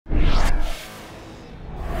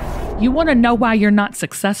You want to know why you're not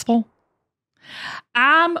successful?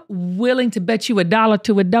 I'm willing to bet you $1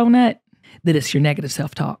 to a donut that it's your negative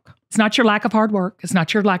self-talk. It's not your lack of hard work. It's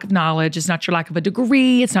not your lack of knowledge. It's not your lack of a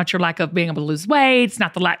degree. It's not your lack of being able to lose weight. It's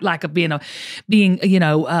not the lack of being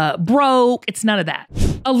broke. It's none of that.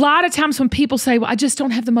 A lot of times when people say, well, I just don't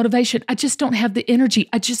have the motivation. I just don't have the energy.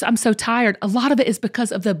 I'm so tired. A lot of it is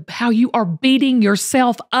because of how you are beating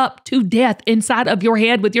yourself up to death inside of your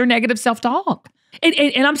head with your negative self-talk.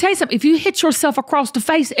 And I'm telling you something, if you hit yourself across the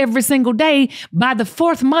face every single day, by the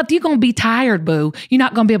 4th month, you're going to be tired, boo. You're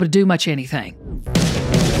not going to be able to do much anything.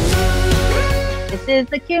 This is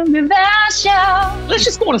the Kim Gravel Show. Let's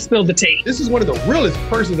just go on and spill the tea. This is one of the realest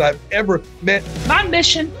persons I've ever met. My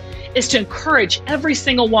mission is to encourage every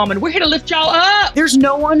single woman. We're here to lift y'all up. There's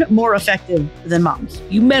no one more effective than moms.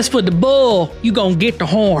 You mess with the bull, you gonna get the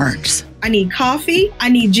horns. I need coffee, I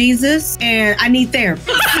need Jesus, and I need therapy.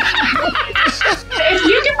 If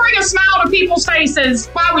you can bring a smile to people's faces,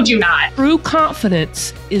 why would you not? True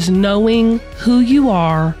confidence is knowing who you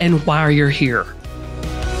are and why you're here.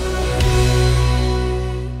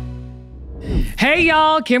 Hey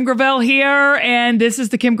y'all, Kim Gravel here, and this is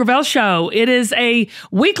the Kim Gravel Show. It is a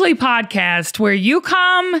weekly podcast where you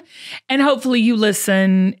come and hopefully you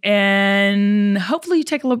listen and hopefully you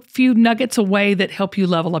take a few nuggets away that help you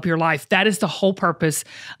level up your life. That is the whole purpose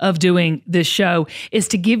of doing this show, is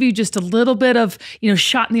to give you just a little bit of,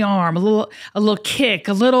 shot in the arm, a little kick,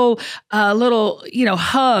 a little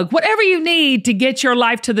hug, whatever you need to get your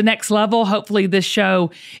life to the next level. Hopefully this show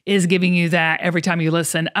is giving you that every time you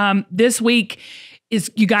listen. This week is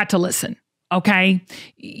you got to listen, okay?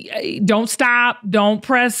 Don't stop. Don't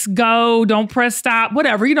press go. Don't press stop.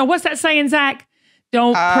 Whatever. What's that saying, Zach?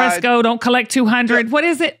 Don't press go. Don't collect 200. What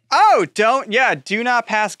is it? Oh, do not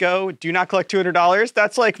pass go. Do not collect $200.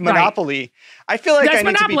 That's like Monopoly. Right. I feel like I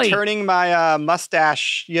need to be turning my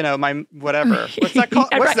mustache, my whatever. What's that called?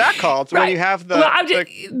 What's that called? When you have the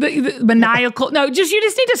maniacal. No, you just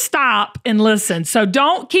need to stop and listen. So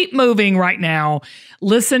don't keep moving right now.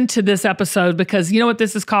 Listen to this episode because you know what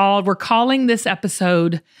this is called? We're calling this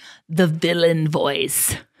episode The Villain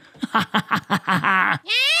Voice.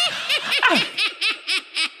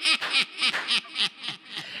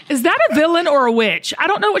 Is that a villain or a witch? I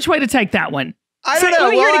don't know which way to take that one. I don't know.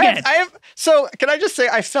 Well, so can I just say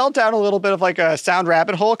I fell down a little bit of like a sound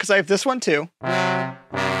rabbit hole because I have this one too. Oh,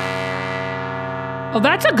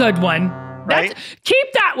 that's a good one. Right?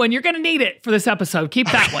 Keep that one. You're going to need it for this episode.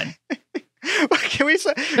 Keep that one. There's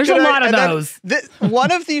a lot of those.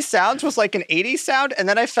 One of these sounds was like an 80s sound, and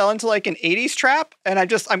then I fell into like an 80s trap, and I'm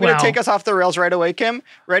going to take us off the rails right away, Kim.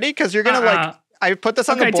 Ready? Because you're going to I put this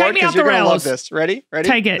on the board because you're going to love this. Ready?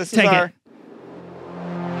 Take it. This is our...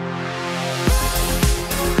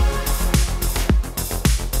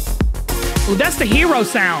 Ooh, that's the hero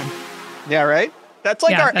sound. Yeah, right? That's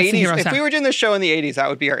like our 80s. If sound. we were doing this show in the 80s, that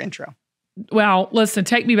would be our intro. Well, listen,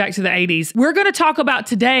 take me back to the 80s. We're going to talk about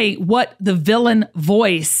today what the villain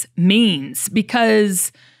voice means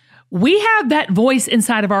because we have that voice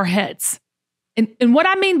inside of our heads. And what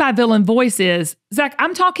I mean by villain voice is, Zach,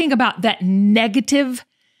 I'm talking about that negative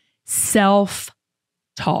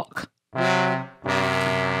self-talk.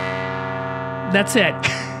 That's it.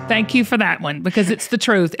 Thank you for that one because it's the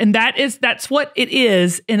truth. And that's what it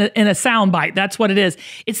is in a soundbite. That's what it is.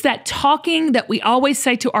 It's that talking that we always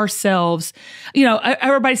say to ourselves.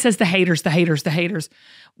 Everybody says the haters, the haters, the haters.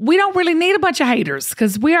 We don't really need a bunch of haters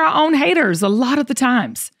because we are our own haters a lot of the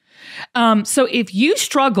times. So if you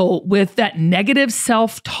struggle with that negative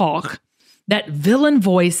self-talk, that villain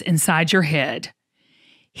voice inside your head,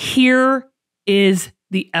 here is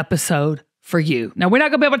the episode for you. Now, we're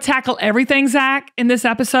not going to be able to tackle everything, Zach, in this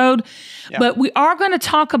episode, but we are going to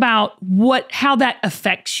talk about how that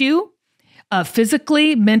affects you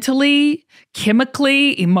physically, mentally,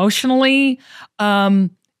 chemically, emotionally,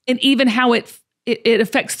 and even how it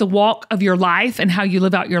affects the walk of your life and how you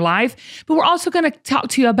live out your life. But we're also going to talk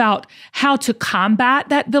to you about how to combat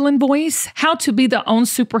that villain voice, how to be the own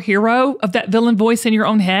superhero of that villain voice in your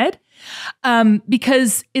own head,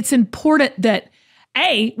 because it's important that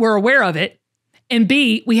A, we're aware of it, and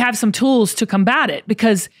B, we have some tools to combat it.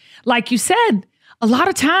 Because like you said, a lot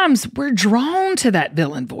of times we're drawn to that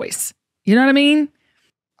villain voice. You know what I mean?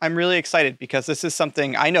 I'm really excited because this is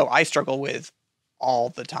something I know I struggle with all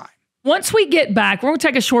the time. Once we get back, we're going to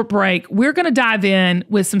take a short break. We're going to dive in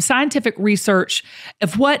with some scientific research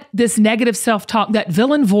of what this negative self-talk, that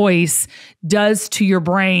villain voice, does to your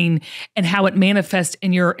brain and how it manifests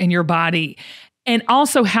in your body, and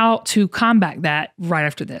also how to combat that right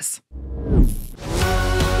after this.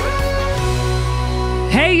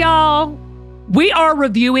 Hey, y'all. We are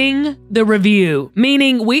reviewing the review,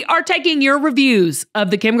 meaning we are taking your reviews of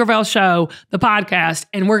the Kim Gravel Show, the podcast,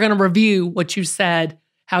 and we're going to review what you said,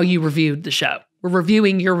 how you reviewed the show. We're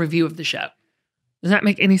reviewing your review of the show. Does that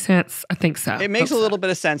make any sense? I think so. It makes a little bit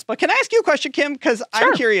of sense. But can I ask you a question, Kim? Because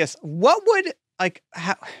I'm curious. What would,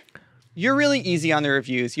 you're really easy on the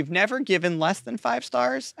reviews. You've never given less than 5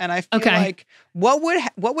 stars. And I feel like, what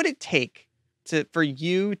would it take for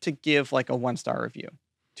you to give like a 1-star review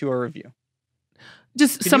to a review?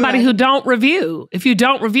 Just somebody who don't review. If you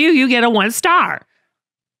don't review, you get a 1 star.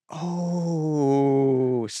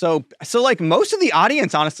 Oh, so like most of the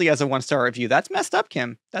audience honestly has a 1-star review. That's messed up,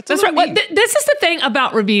 Kim. That's right. Well, this is the thing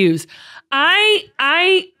about reviews.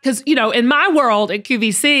 Because, in my world at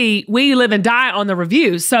QVC, we live and die on the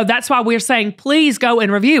reviews. So that's why we're saying, please go and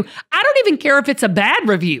review. I don't even care if it's a bad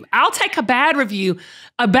review. I'll take a bad review.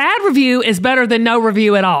 A bad review is better than no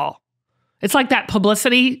review at all. It's like that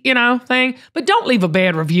publicity, thing. But don't leave a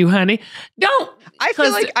bad review, honey. Don't. I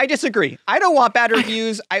feel like I disagree. I don't want bad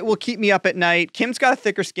reviews. It will keep me up at night. Kim's got a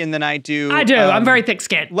thicker skin than I do. I do. I'm very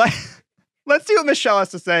thick-skinned. Let's see what Michelle has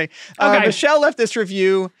to say. Michelle left this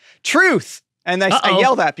review, truth. And I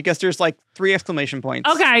yell that because there's like 3 exclamation points.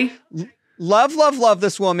 Okay. Love, love, love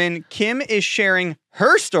this woman. Kim is sharing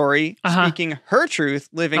her story, speaking her truth,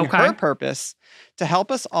 living her purpose to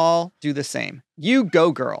help us all do the same. You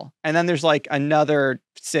go, girl. And then there's like another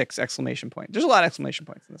 6 exclamation points. There's a lot of exclamation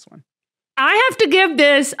points in this one. I have to give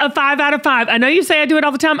this a 5 out of 5. I know you say I do it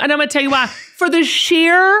all the time, and I'm going to tell you why. For the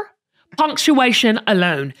sheer punctuation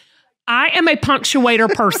alone. I am a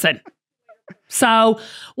punctuator person. So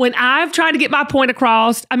when I've tried to get my point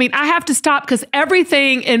across, I have to stop because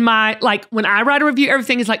everything in my, when I write a review,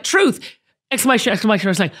 everything is like truth, exclamation, exclamation,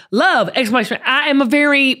 exclamation, love, exclamation. I am a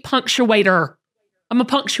very punctuator. I'm a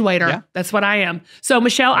punctuator. Yeah. That's what I am. So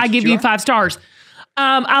Michelle, I give you 5 stars.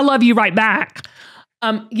 I love you right back.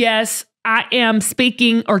 Yes, I am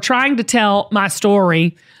speaking or trying to tell my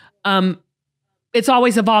story. It's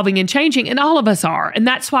always evolving and changing, and all of us are. And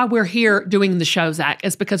that's why we're here doing the show, Zach,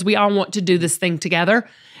 is because we all want to do this thing together.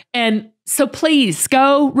 And so please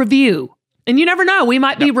go review. And you never know, we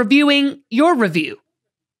might be reviewing your review.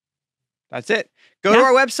 That's it. Go to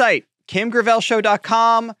our website,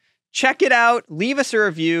 kimgravelshow.com. Check it out. Leave us a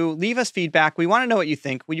review. Leave us feedback. We want to know what you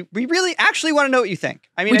think. We really actually want to know what you think.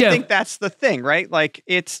 I think that's the thing, right? Like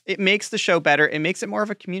it makes the show better. It makes it more of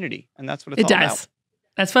a community. And that's what it's all about.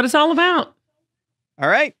 That's what it's all about. All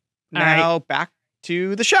right. Now back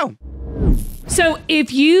to the show. So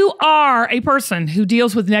if you are a person who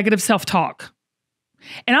deals with negative self-talk,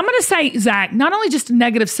 and I'm going to say, Zach, not only just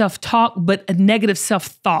negative self-talk, but a negative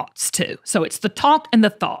self-thoughts too. So it's the talk and the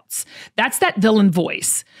thoughts. That's that villain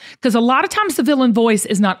voice. Because a lot of times the villain voice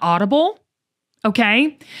is not audible.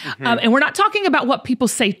 Okay. Mm-hmm. And we're not talking about what people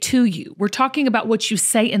say to you. We're talking about what you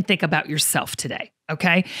say and think about yourself today.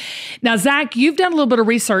 Okay. Now, Zach, you've done a little bit of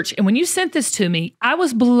research. And when you sent this to me, I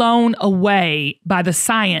was blown away by the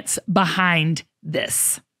science behind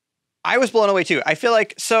this. I was blown away too. I feel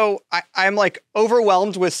like, I'm like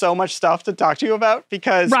overwhelmed with so much stuff to talk to you about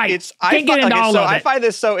because I find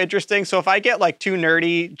this so interesting. So if I get like too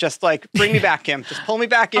nerdy, just like bring me back, Kim. Just pull me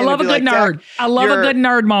back in. I love a good nerd. I love a good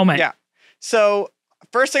nerd moment. Yeah. So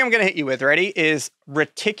first thing I'm going to hit you with, ready, is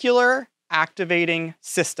reticular activating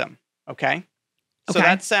system. Okay. So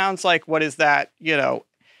that sounds like, what is that?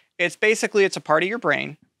 It's basically, it's a part of your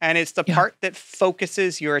brain and it's the part that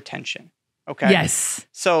focuses your attention. Okay. Yes.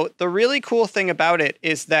 So the really cool thing about it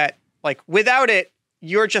is that without it,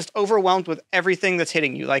 you're just overwhelmed with everything that's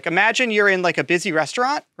hitting you. Like imagine you're in like a busy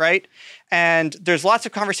restaurant, right? And there's lots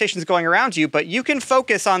of conversations going around you, but you can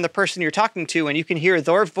focus on the person you're talking to and you can hear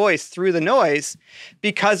their voice through the noise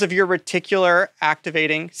because of your reticular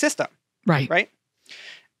activating system. Right. Right.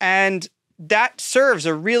 And that serves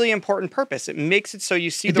a really important purpose. It makes it so you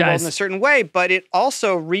see the world in a certain way, but it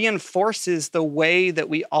also reinforces the way that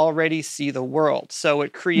we already see the world. So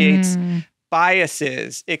it creates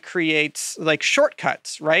biases. It creates like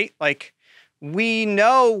shortcuts, right? Like we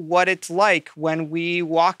know what it's like when we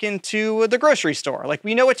walk into the grocery store. Like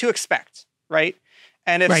we know what to expect, right?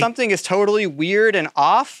 And if something is totally weird and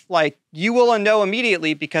off, like you will know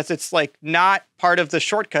immediately because it's like not part of the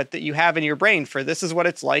shortcut that you have in your brain for this is what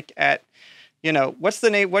it's like at, what's the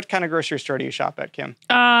name? What kind of grocery store do you shop at, Kim?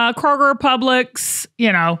 Kroger, Publix,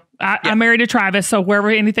 I'm married to Travis, so wherever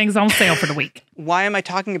anything's on sale for the week. Why am I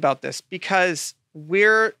talking about this? Because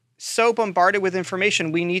we're so bombarded with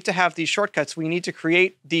information. We need to have these shortcuts. We need to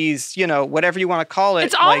create these, whatever you want to call it.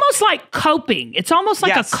 It's almost like coping. It's almost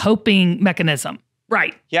like a coping mechanism.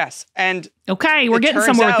 Right. Yes. And okay, we're getting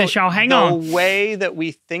somewhere with this, y'all. Hang on. The way that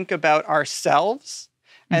we think about ourselves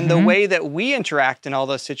And the way that we interact in all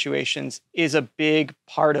those situations is a big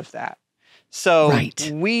part of that. So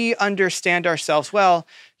we understand ourselves, well,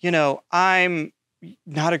 I'm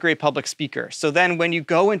not a great public speaker. So then when you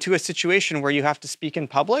go into a situation where you have to speak in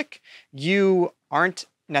public, you aren't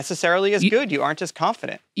necessarily as good. You aren't as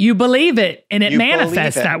confident. You believe it, and it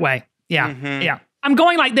manifests that way. Yeah, yeah. I'm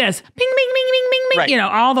going like this. Bing, bing, bing, bing, bing, bing.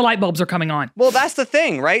 Right. All the light bulbs are coming on. Well, that's the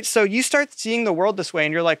thing, right? So you start seeing the world this way,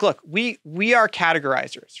 and you're like, look, we are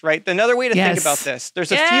categorizers, right? Another way to think about this,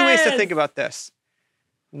 there's a few ways to think about this.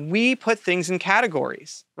 We put things in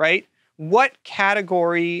categories, right? What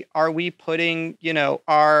category are we putting,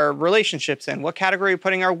 our relationships in? What category are we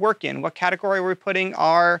putting our work in? What category are we putting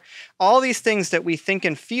all these things that we think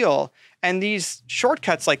and feel? And these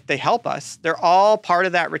shortcuts, they help us. They're all part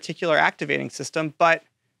of that reticular activating system, but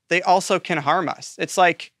they also can harm us. It's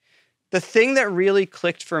like the thing that really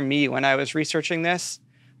clicked for me when I was researching this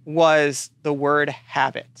was the word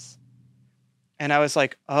habits. And I was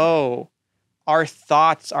like, oh, our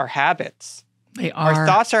thoughts are habits. They are. Our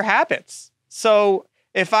thoughts are habits. So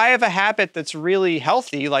if I have a habit that's really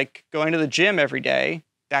healthy, like going to the gym every day,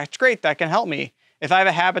 that's great. That can help me. If I have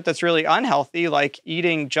a habit that's really unhealthy, like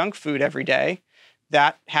eating junk food every day,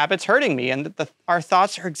 that habit's hurting me. And our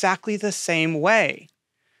thoughts are exactly the same way.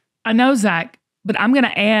 I know, Zach, but I'm going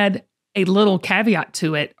to add a little caveat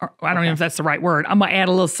to it. Or I don't know if that's the right word. I'm going to add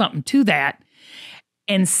a little something to that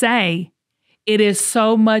and say it is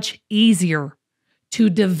so much easier to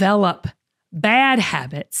develop bad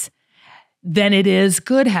habits than it is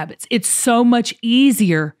good habits. It's so much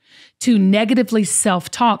easier to negatively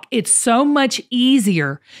self-talk. It's so much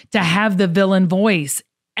easier to have the villain voice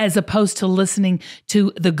as opposed to listening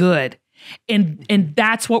to the good. And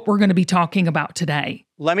that's what we're going to be talking about today.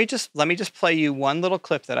 Let me just play you one little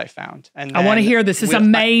clip that I found. And I want to hear this. It's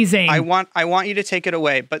amazing. I want you to take it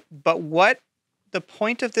away. But what the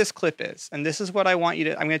point of this clip is, and this is what I want you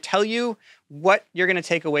to, I'm going to tell you what you're going to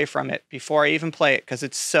take away from it before I even play it, because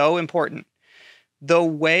it's so important. The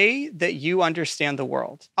way that you understand the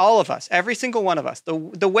world, all of us, every single one of us, the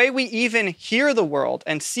way we even hear the world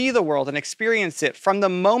and see the world and experience it from the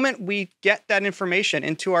moment we get that information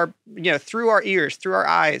into our, through our ears, through our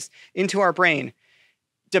eyes, into our brain,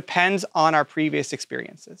 depends on our previous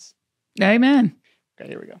experiences. Amen. Okay,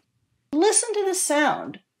 here we go. Listen to the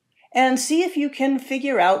sound and see if you can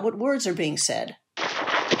figure out what words are being said.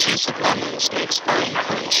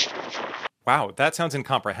 Wow, that sounds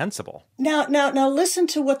incomprehensible. Now listen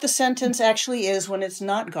to what the sentence actually is when it's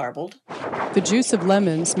not garbled. The juice of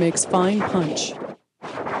lemons makes fine punch.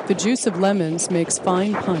 The juice of lemons makes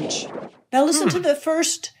fine punch. Now listen to the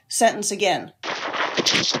first sentence again.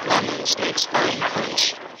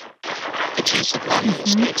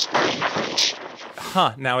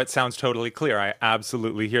 Now it sounds totally clear. I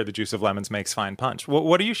absolutely hear the juice of lemons makes fine punch.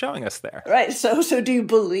 What are you showing us there? Right, so do you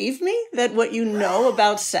believe me that what you know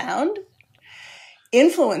about sound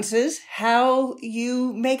influences how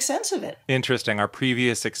you make sense of it? Interesting. Our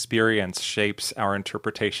previous experience shapes our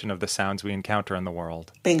interpretation of the sounds we encounter in the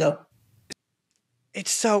world. Bingo.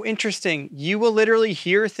 It's so interesting. You will literally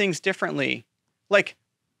hear things differently.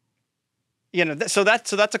 So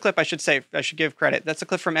that's a clip. I should give credit. That's a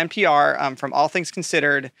clip from NPR, from All Things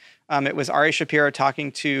Considered. It was Ari Shapiro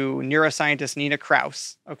talking to neuroscientist Nina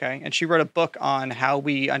Kraus. Okay. And she wrote a book on how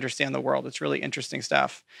we understand the world. It's really interesting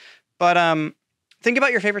stuff. But, think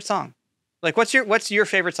about your favorite song. What's your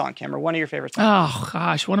favorite song, Kim, or one of your favorite songs? Oh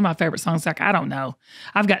gosh, one of my favorite songs. I don't know.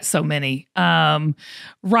 I've got so many.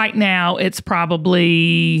 Right now, it's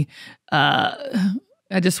probably.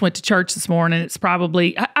 I just went to church this morning. It's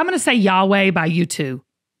probably. I'm going to say Yahweh by U2.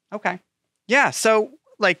 Okay. Yeah. So,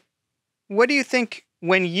 what do you think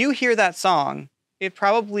when you hear that song? It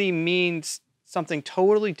probably means something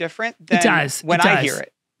totally different than I hear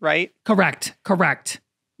it. Right. Correct.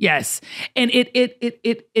 Yes. And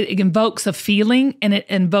it invokes a feeling, and it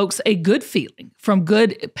invokes a good feeling from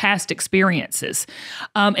good past experiences.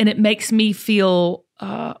 And it makes me feel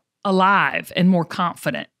alive and more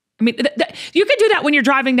confident. I mean, you can do that when you're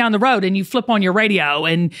driving down the road and you flip on your radio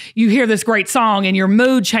and you hear this great song and your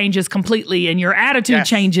mood changes completely and your attitude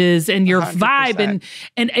changes and your 100%. Vibe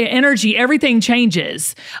and energy, everything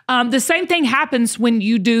changes. The same thing happens when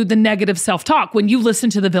you do the negative self-talk, when you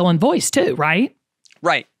listen to the villain voice too, right?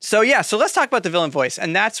 Right. So let's talk about the villain voice.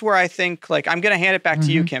 And that's where I think, I'm going to hand it back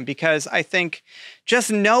to you, Kim, because I think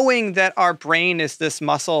just knowing that our brain is this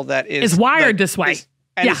muscle that is wired this way.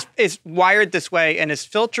 Is wired this way and is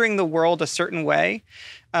filtering the world a certain way.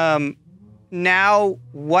 Now,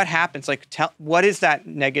 what happens? What is that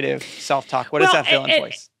negative self-talk? What is that villain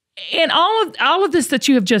voice? And all of this that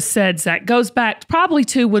you have just said, Zach, goes back probably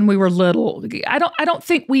to when we were little. I don't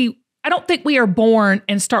think we are born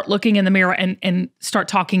and start looking in the mirror and start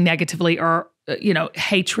talking negatively or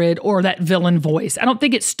hatred or that villain voice. I don't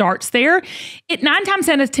think it starts there. It 9 times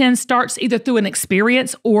out of 10 starts either through an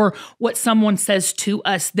experience or what someone says to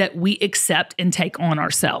us that we accept and take on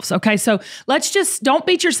ourselves. Okay, so let's just don't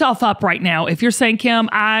beat yourself up right now. If you're saying, Kim,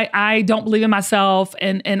 I don't believe in myself,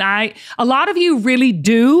 and a lot of you really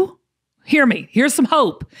do. Hear me. Here's some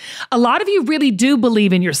hope. A lot of you really do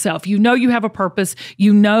believe in yourself. You know you have a purpose.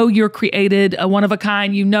 You know you're created, one of a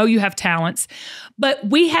kind. You know you have talents. But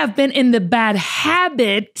we have been in the bad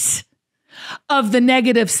habit of the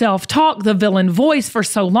negative self-talk, the villain voice for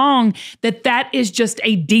so long that is just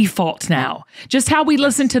a default now. Just how we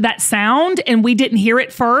listen to that sound and we didn't hear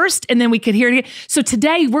it first and then we could hear it again. So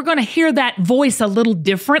today we're going to hear that voice a little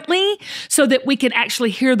differently so that we can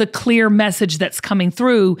actually hear the clear message that's coming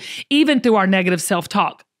through, even through our negative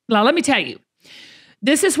self-talk. Now, let me tell you,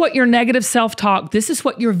 this is what your negative self-talk, this is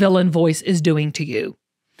what your villain voice is doing to you.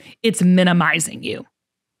 It's minimizing you.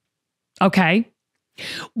 Okay?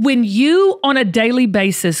 When you on a daily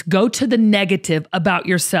basis go to the negative about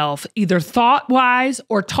yourself, either thought-wise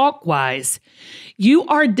or talk-wise, you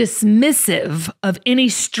are dismissive of any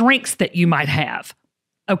strengths that you might have.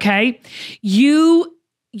 Okay? You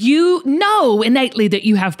know innately that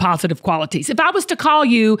you have positive qualities. If I was to call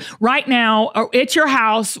you right now or at your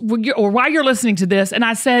house or while you're listening to this and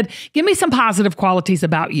I said, give me some positive qualities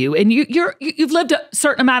about you, and you've lived a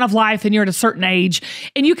certain amount of life and you're at a certain age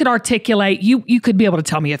and you could articulate, you could be able to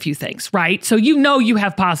tell me a few things, right? So you know you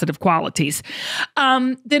have positive qualities.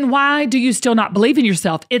 Then why do you still not believe in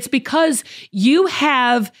yourself? It's because you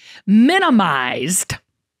have minimized,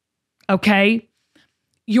 okay,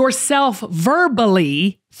 yourself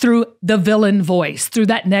verbally through the villain voice, through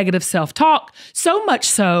that negative self-talk, so much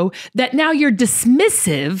so that now you're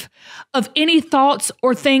dismissive of any thoughts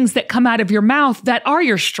or things that come out of your mouth that are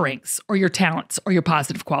your strengths or your talents or your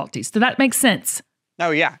positive qualities. Does that make sense?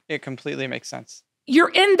 Oh, yeah, it completely makes sense.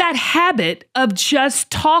 You're in that habit of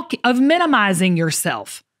just of minimizing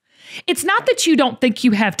yourself. It's not that you don't think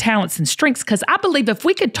you have talents and strengths, because I believe if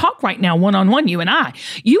we could talk right now one-on-one, you and I,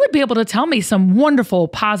 you would be able to tell me some wonderful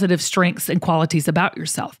positive strengths and qualities about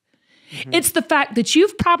yourself. Mm-hmm. It's the fact that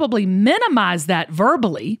you've probably minimized that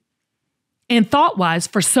verbally and thought-wise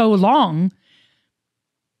for so long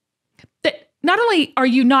that not only are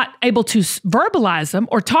you not able to verbalize them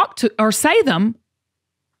or talk to or say them,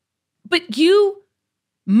 but you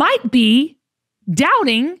might be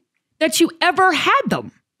doubting that you ever had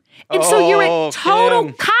them. And so you're in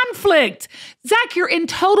total conflict. Zach, you're in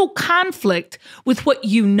total conflict with what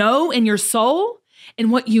you know in your soul and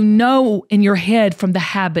what you know in your head from the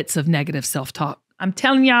habits of negative self-talk. I'm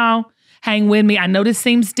telling y'all, hang with me. I know this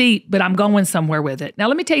seems deep, but I'm going somewhere with it. Now,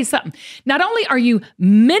 let me tell you something. Not only are you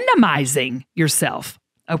minimizing yourself,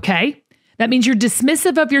 okay? That means you're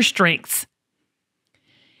dismissive of your strengths.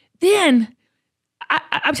 Then,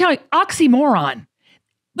 I'm telling you, oxymoron.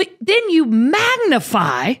 But then you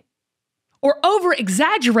magnify or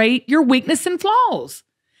over-exaggerate your weakness and flaws.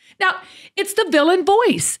 Now, it's the villain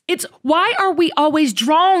voice. It's why are we always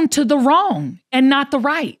drawn to the wrong and not the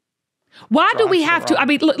right? Why do we have to? I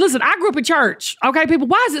mean, listen, I grew up in church. Okay, people,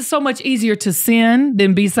 why is it so much easier to sin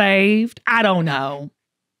than be saved? I don't know.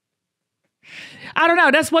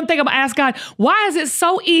 That's one thing I'm going to ask God. Why is it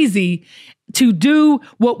so easy to do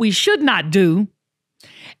what we should not do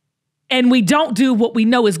and we don't do what we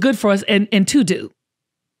know is good for us and to do?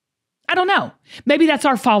 I don't know. Maybe that's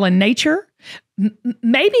our fallen nature.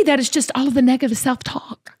 Maybe that is just all of the negative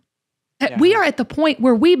self-talk. Yeah. We are at the point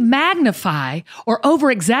where we magnify or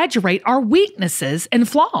over-exaggerate our weaknesses and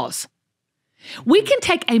flaws. We can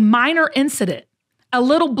take a minor incident, a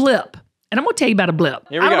little blip, and I'm going to tell you about a blip.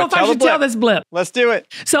 Here we I don't go. know if I should tell this blip. Let's do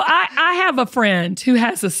it. So I have a friend who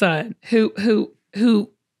has a son who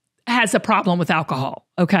has a problem with alcohol,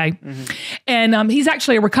 okay? Mm-hmm. And he's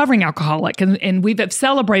actually a recovering alcoholic, and we've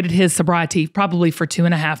celebrated his sobriety probably for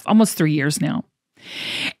 2.5, almost 3 years now.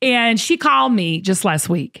 And she called me just last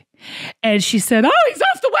week, and she said, oh, he's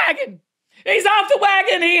off the wagon. He's off the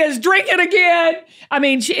wagon. He is drinking again. I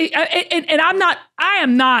mean, I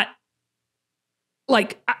am not,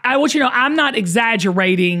 like, I want you to know, I'm not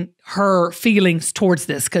exaggerating her feelings towards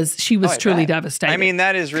this because she was truly devastated. I mean,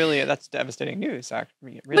 that's devastating news.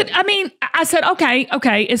 Really. But I mean, I said, okay.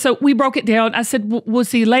 And so we broke it down. I said,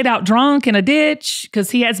 was he laid out drunk in a ditch?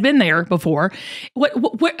 Because he has been there before. What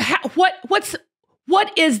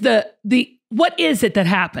is it that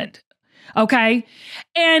happened? Okay.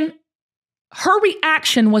 And her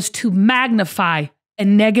reaction was to magnify a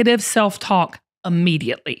negative self-talk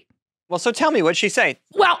immediately. Well, so tell me, what'd she say?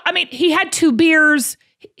 Well, I mean, he had 2 beers.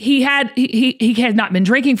 He had not been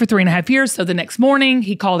drinking for 3.5 years. So the next morning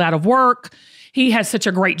he called out of work. He has such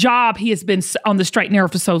a great job. He has been on the straight and narrow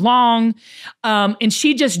for so long. And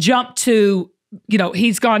she just jumped to,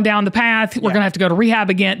 he's gone down the path. We're going to have to go to rehab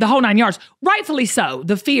again. The whole 9 yards. Rightfully so.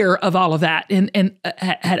 The fear of all of that and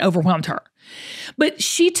had overwhelmed her. But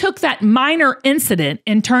she took that minor incident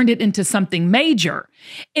and turned it into something major.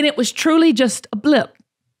 And it was truly just a blip.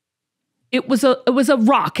 It was a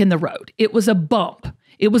rock in the road. It was a bump.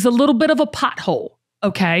 It was a little bit of a pothole.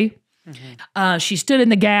 Okay. Mm-hmm. She stood in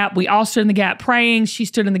the gap. We all stood in the gap praying. She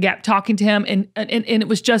stood in the gap talking to him. And it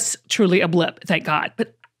was just truly a blip. Thank God.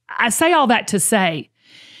 But I say all that to say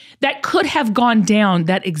that could have gone down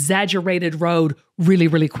that exaggerated road really,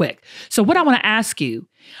 really quick. So what I want to ask you,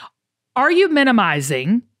 are you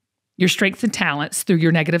minimizing your strengths and talents through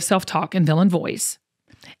your negative self-talk and villain voice?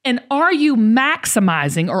 And are you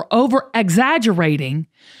maximizing or over-exaggerating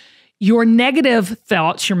your negative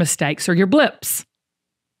thoughts, your mistakes, or your blips?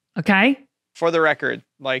 Okay? For the record,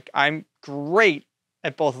 I'm great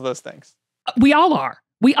at both of those things. We all are.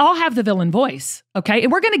 We all have the villain voice, okay?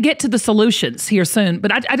 And we're going to get to the solutions here soon,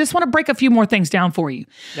 but I just want to break a few more things down for you.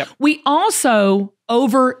 Yep. We also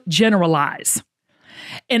overgeneralize.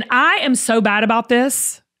 And I am so bad about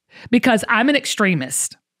this because I'm an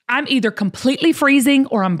extremist. I'm either completely freezing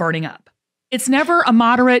or I'm burning up. It's never a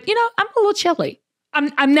moderate, I'm a little chilly.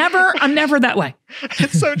 I'm never that way.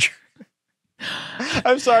 It's so true.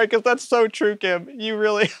 I'm sorry, because that's so true, Kim. You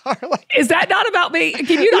really are Is that not about me?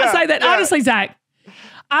 Can you not say that? Yeah. Honestly, Zach,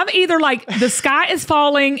 I'm either the sky is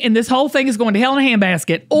falling and this whole thing is going to hell in a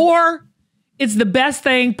handbasket, or it's the best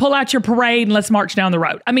thing. Pull out your parade and let's march down the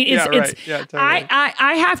road. I mean, it's totally.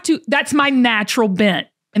 I have to, that's my natural bent.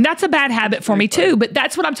 And that's a bad habit for me too, but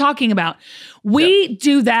that's what I'm talking about. We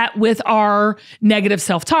do that with our negative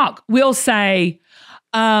self-talk. We'll say,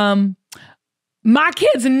 my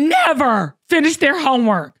kids never finish their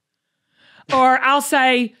homework. Or I'll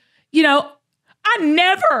say, I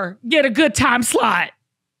never get a good time slot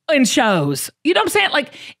in shows. You know what I'm saying?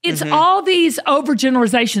 It's all these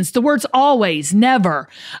overgeneralizations. The words always, never.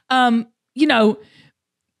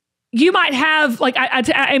 You might have,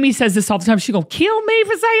 Amy says this all the time. She's going to kill me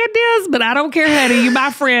for saying this, but I don't care, honey. You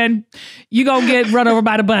my friend. You going to get run over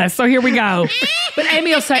by the bus. So here we go. But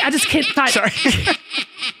Amy will say, I just can't fight. Sorry.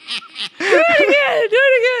 Do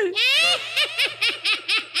it again.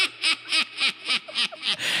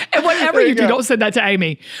 And whatever you do, don't send that to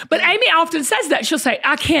Amy. But Amy often says that. She'll say,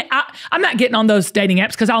 I'm not getting on those dating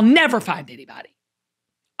apps because I'll never find anybody.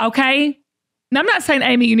 Okay? Now, I'm not saying,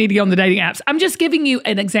 Amy, you need to get on the dating apps. I'm just giving you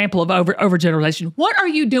an example of overgeneralization. What are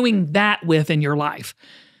you doing that with in your life?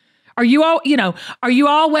 Are you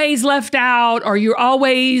always left out? Are you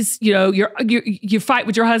always, you fight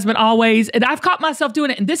with your husband always? And I've caught myself doing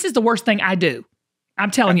it. And this is the worst thing I do.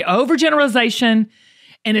 I'm telling you, overgeneralization.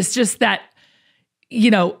 And it's just that,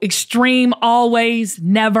 extreme, always,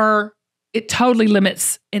 never. It totally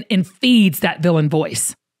limits and feeds that villain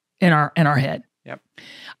voice in our head. Yep.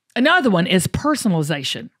 Another one is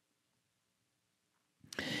personalization.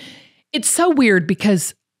 It's so weird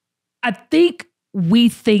because I think we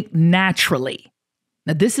think naturally.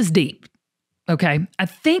 Now, this is deep, okay? I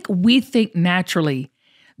think we think naturally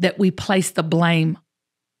that we place the blame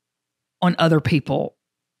on other people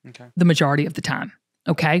the majority of the time,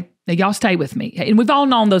 okay? Now, y'all stay with me. And we've all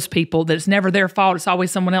known those people that it's never their fault. It's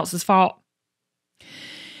always someone else's fault.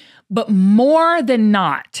 But more than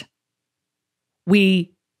not,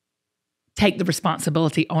 we take the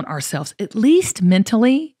responsibility on ourselves, at least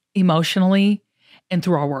mentally, emotionally, and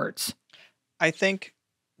through our words. I think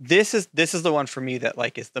this is the one for me that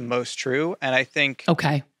is the most true. And I think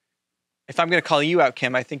if I'm going to call you out,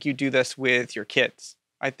 Kim, I think you do this with your kids.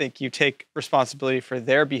 I think you take responsibility for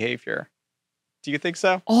their behavior. Do you think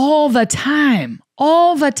so? All the time.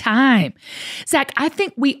 Zach, I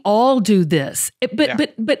think we all do this.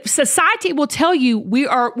 But society will tell you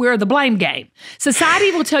we're the blame game. Society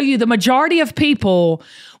will tell you the majority of people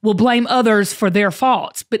will blame others for their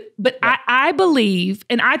faults. But I believe,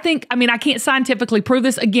 and I think, I can't scientifically prove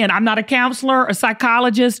this. Again, I'm not a counselor, a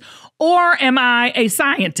psychologist, or am I a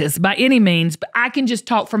scientist by any means, but I can just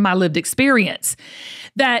talk from my lived experience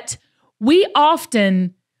that we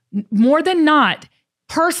often, more than not,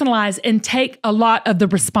 personalize and take a lot of the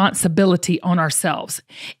responsibility on ourselves.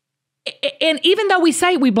 And even though we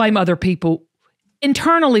say we blame other people,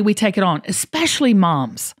 internally we take it on, especially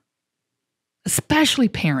moms, especially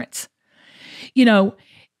parents.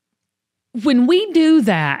 When we do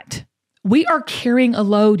that, we are carrying a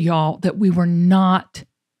load, y'all, that we were not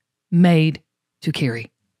made to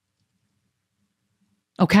carry.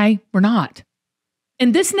 Okay? We're not.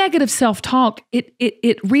 And this negative self-talk,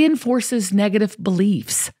 it reinforces negative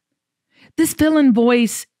beliefs. This villain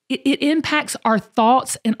voice, it impacts our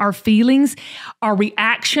thoughts and our feelings, our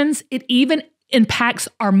reactions. It even impacts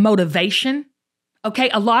our motivation. Okay?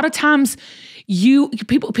 A lot of times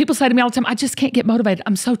people say to me all the time, I just can't get motivated.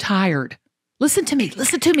 I'm so tired. Listen to me,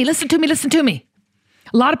 listen to me, listen to me, listen to me.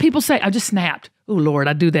 A lot of people say, I just snapped. Oh, Lord,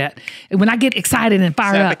 I do that. And when I get excited and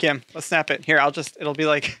fired up. Snap it, Kim. Let's snap it. Here, it'll be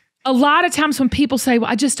like... A lot of times when people say,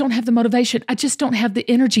 well, I just don't have the motivation. I just don't have the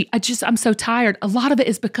energy. I'm so tired. A lot of it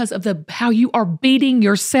is because of how you are beating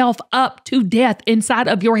yourself up to death inside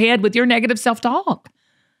of your head with your negative self-talk.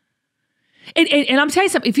 And I'm telling you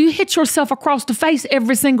something, if you hit yourself across the face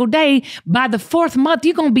every single day, by the 4th month,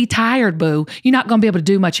 you're going to be tired, boo. You're not going to be able to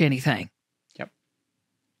do much anything.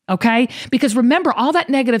 Okay? Because remember, all that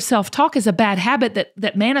negative self-talk is a bad habit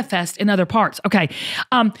that manifests in other parts. Okay.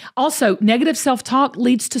 Also, negative self-talk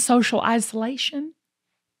leads to social isolation.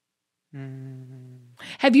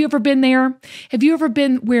 Have you ever been there? Have you ever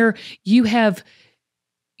been where you have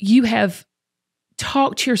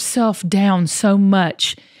talked yourself down so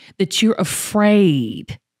much that you're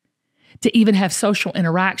afraid to even have social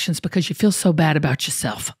interactions because you feel so bad about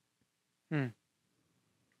yourself?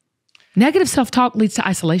 Negative self-talk leads to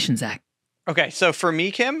isolation, Zach. Okay, so for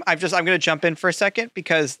me, Kim, I'm going to jump in for a second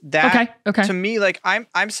because that, to me, like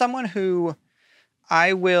I'm someone who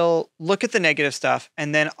I will look at the negative stuff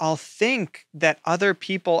and then I'll think that other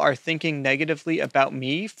people are thinking negatively about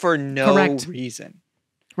me for no reason.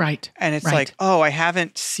 Right. And it's like, oh, I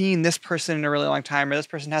haven't seen this person in a really long time, or this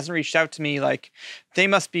person hasn't reached out to me. Like, they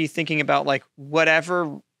must be thinking about like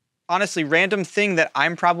whatever, honestly, random thing that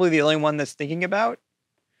I'm probably the only one that's thinking about.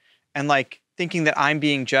 And like thinking that I'm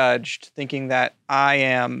being judged, thinking that I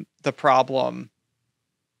am the problem.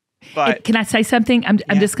 But can I say something? I'm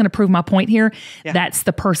just going to prove my point here. Yeah. That's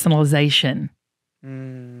the personalization.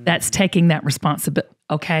 That's taking that responsibility.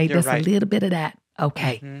 Okay, there's a little bit of that.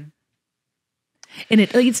 Okay. And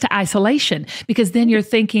it leads to isolation because then you're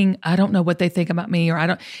thinking, I don't know what they think about me, or I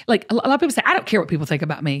don't, like a lot of people say, I don't care what people think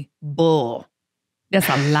about me. Bull. That's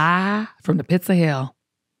a lie from the pits of hell.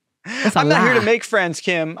 I'm not here to make friends,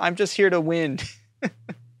 Kim. I'm just here to win.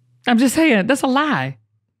 I'm just saying, that's a lie.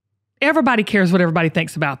 Everybody cares what everybody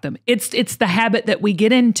thinks about them. It's the habit that we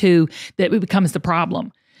get into that becomes the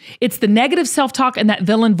problem. It's the negative self-talk and that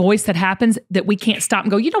villain voice that happens that we can't stop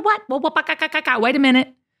and go, you know what? Wait a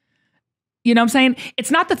minute. You know what I'm saying?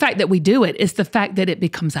 It's not the fact that we do it. It's the fact that it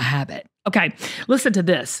becomes a habit. Okay, listen to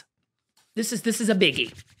this. This is a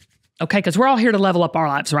biggie. Okay, because we're all here to level up our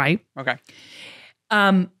lives, right? Okay.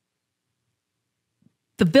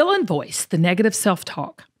 The villain voice, the negative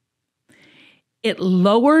self-talk, it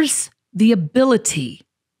lowers the ability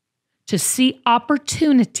to see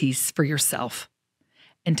opportunities for yourself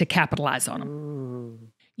and to capitalize on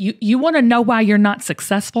them. You want to know why you're not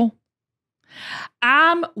successful?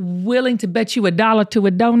 I'm willing to bet you $1 to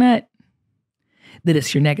a donut that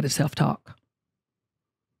it's your negative self-talk.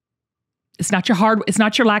 It's not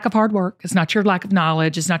your lack of hard work. It's not your lack of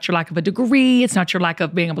knowledge. It's not your lack of a degree. It's not your lack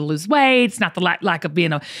of being able to lose weight. It's not the lack of being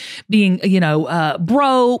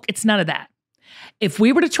broke. It's none of that. If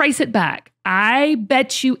we were to trace it back, I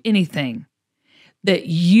bet you anything that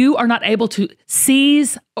you are not able to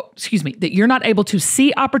that you're not able to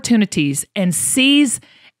see opportunities and seize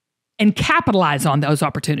and capitalize on those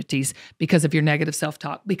opportunities because of your negative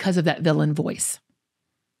self-talk, because of that villain voice.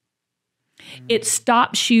 It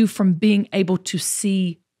stops you from being able to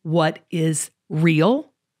see what is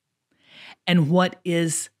real and what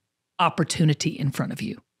is opportunity in front of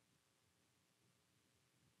you.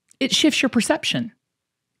 It shifts your perception.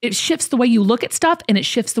 It shifts the way you look at stuff, and it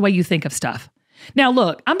shifts the way you think of stuff. Now,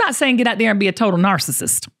 look, I'm not saying get out there and be a total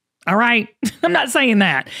narcissist, all right? I'm not saying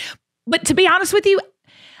that. But to be honest with you,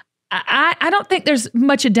 I don't think there's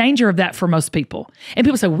much a danger of that for most people. And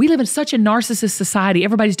people say, we live in such a narcissist society.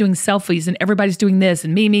 Everybody's doing selfies and everybody's doing this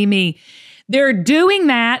and me. They're doing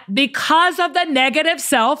that because of the negative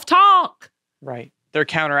self-talk. Right. They're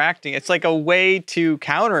counteracting. It's like a way to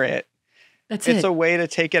counter it. It's a way to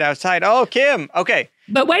take it outside. Oh, Kim. Okay.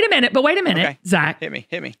 But wait a minute, okay. Zach. Hit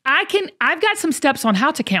me. I've got some steps on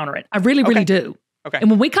how to counter it. I really do. Okay. And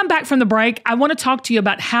when we come back from the break, I want to talk to you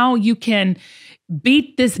about how you can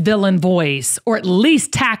beat this villain voice, or at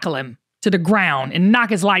least tackle him to the ground and knock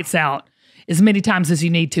his lights out as many times as you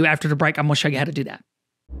need to. After the break, I'm going to show you how to do that.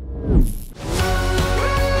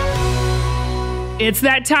 It's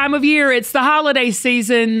that time of year. It's the holiday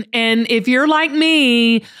season. And if you're like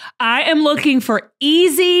me, I am looking for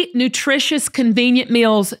easy, nutritious, convenient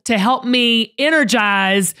meals to help me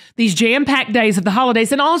energize these jam-packed days of the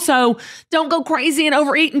holidays. And also, don't go crazy and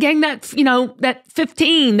overeat and gain that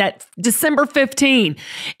December 15.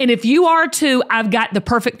 And if you are too, I've got the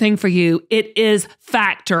perfect thing for you. It is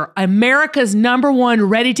Factor, America's #1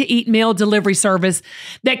 ready-to-eat meal delivery service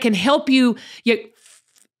that can help you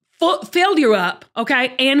fill you up,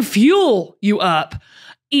 okay, and fuel you up.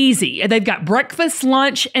 Easy. They've got breakfast,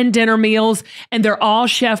 lunch, and dinner meals, and they're all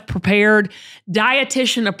chef prepared,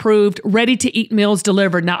 dietitian approved, ready to eat meals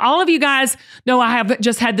delivered. Now, all of you guys know I have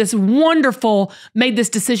just had this made this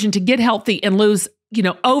decision to get healthy and lose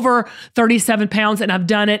over 37 pounds, and I've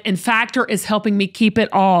done it. And Factor is helping me keep it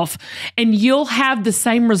off. And you'll have the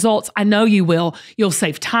same results. I know you will. You'll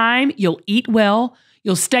save time. You'll eat well.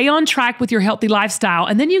 You'll stay on track with your healthy lifestyle.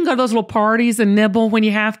 And then you can go to those little parties and nibble when you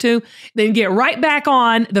have to. Then get right back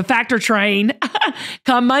on the Factor train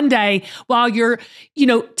come Monday while you're,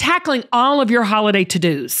 tackling all of your holiday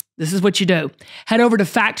to-dos. This is what you do. Head over to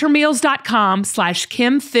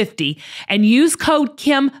factormeals.com/Kim50 and use code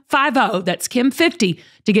Kim50, that's Kim50,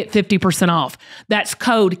 to get 50% off. That's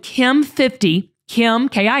code Kim50, Kim,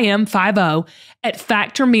 Kim 50, at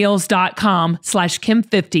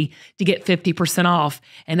factormeals.com/Kim50 to get 50% off.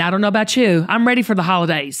 And I don't know about you, I'm ready for the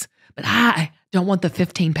holidays, but I don't want the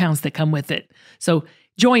 15 pounds that come with it. So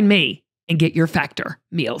join me and get your Factor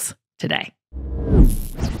meals today.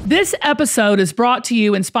 This episode is brought to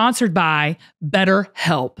you and sponsored by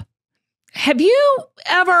BetterHelp. Have you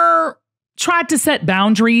ever tried to set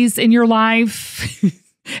boundaries in your life?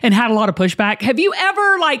 And had a lot of pushback? Have you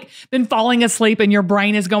ever been falling asleep and your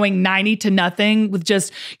brain is going 90 to nothing with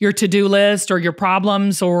just your to-do list or your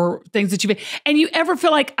problems or things that and you ever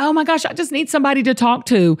feel like, oh my gosh, I just need somebody to talk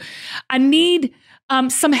to. I need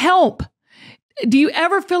some help. Do you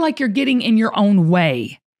ever feel like you're getting in your own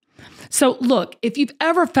way? So look, if you've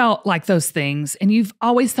ever felt like those things and you've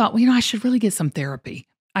always thought, well, I should really get some therapy.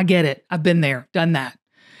 I get it. I've been there, done that.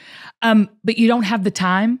 But you don't have the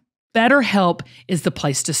time. BetterHelp is the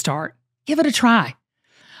place to start. Give it a try.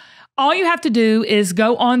 All you have to do is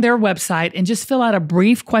go on their website and just fill out a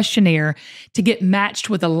brief questionnaire to get matched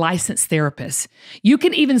with a licensed therapist. You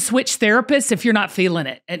can even switch therapists if you're not feeling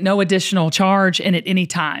it at no additional charge and at any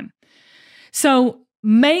time. So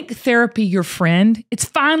make therapy your friend. It's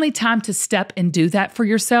finally time to step and do that for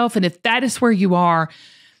yourself. And if that is where you are,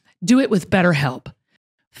 do it with BetterHelp.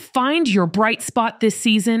 Find your bright spot this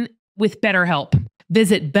season with BetterHelp.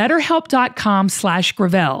 Visit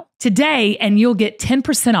BetterHelp.com/Gravel today and you'll get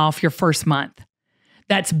 10% off your first month.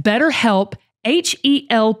 That's BetterHelp,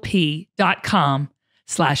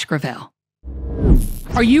 HELP.com/Gravel.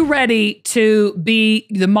 Are you ready to be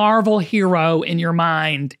the Marvel hero in your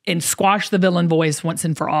mind and squash the villain voice once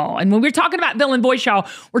and for all? And when we're talking about villain voice, y'all,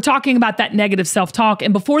 we're talking about that negative self-talk.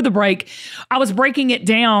 And before the break, I was breaking it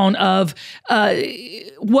down of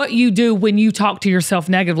what you do when you talk to yourself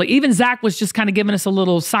negatively. Even Zach was just kind of giving us a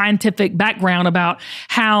little scientific background about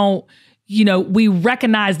how, we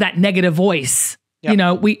recognize that negative voice.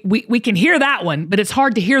 Yep. We can hear that one, but it's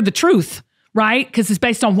hard to hear the truth. Right? Because it's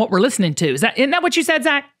based on what we're listening to. Isn't that what you said,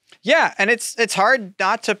 Zach? Yeah. And it's hard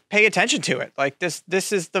not to pay attention to it. Like this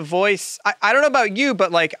is the voice. I don't know about you,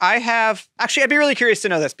 but I'd be really curious to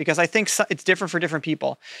know this because I think it's different for different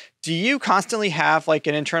people. Do you constantly have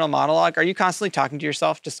an internal monologue? Are you constantly talking to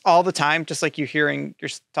yourself just all the time? Just like you're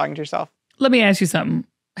talking to yourself? Let me ask you something.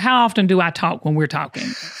 How often do I talk when we're talking?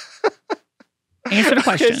 Answer the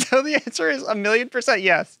question. Okay, so the answer is 1,000,000%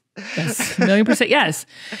 yes. Yes, 1,000,000% yes.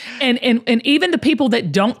 And even the people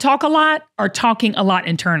that don't talk a lot are talking a lot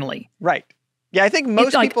internally. Right. Yeah, I think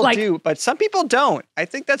most people do, but some people don't. I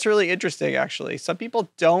think that's really interesting, actually. Some people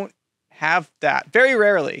don't have that. Very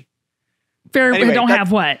rarely. Anyway, don't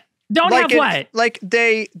have what? Don't have what?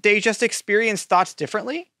 They just experience thoughts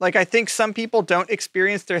differently. I think some people don't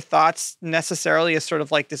experience their thoughts necessarily as sort of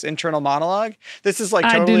this internal monologue. This is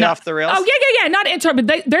totally off the rails. Oh, yeah. Not internal,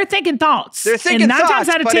 but they're thinking thoughts. They're thinking thoughts, 9 times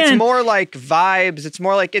out of 10, it's more like vibes. It's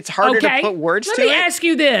more it's harder to put words to it. Let me ask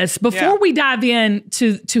you this before we dive in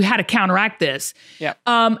to how to counteract this. Yeah.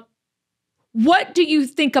 What do you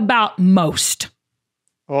think about most?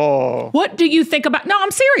 Oh. What do you think about? No,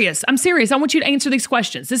 I'm serious. I want you to answer these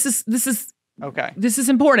questions. This is okay. This is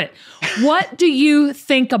important. What do you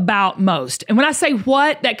think about most? And when I say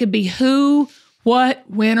what, that could be who, what,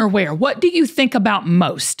 when, or where. What do you think about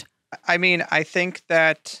most? I mean, I think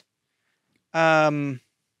that, okay.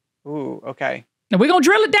 Now we're going to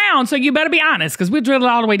drill it down. So you better be honest because we'll drill it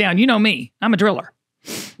all the way down. You know me, I'm a driller.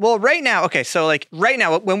 Well, right now, okay, so like right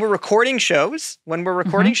now, when we're recording shows,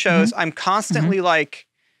 I'm constantly like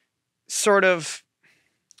sort of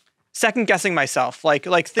second guessing myself, like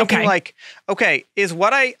thinking like, okay, is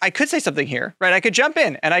what I could say something here, right? I could jump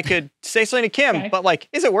in and I could say something to Kim, but like,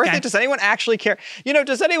 is it worth it? Does anyone actually care?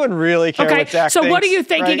 Does anyone really care what Zach so thinks, what are you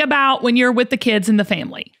thinking about when you're with the kids and the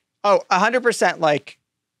family? Oh, 100%. Like,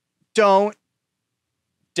 don't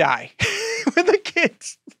die with the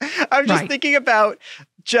kids. I'm just thinking about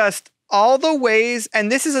just all the ways,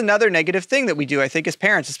 and this is another negative thing that we do, I think, as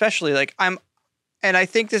parents, especially like and I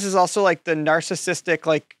think this is also like the narcissistic,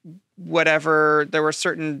 like whatever, there were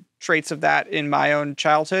certain traits of that in my own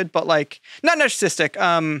childhood, but like not narcissistic.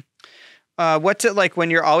 What's it like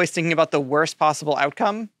when you're always thinking about the worst possible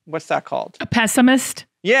outcome? What's that called? A pessimist?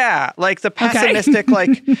 Yeah, like the pessimistic,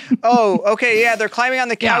 like, oh, okay, yeah, they're climbing on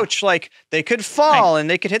the couch, like they could fall and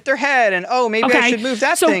they could hit their head, and oh, maybe I should move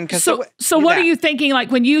that thing. So what are you thinking?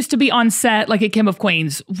 Like when you used to be on set, like at Kim of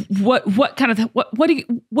Queens, what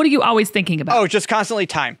are you always thinking about? Oh, just constantly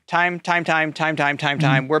time.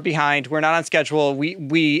 We're behind. We're not on schedule.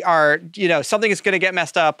 We are, something is going to get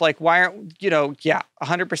messed up. Like why aren't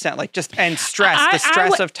 100%. Like just and stress, the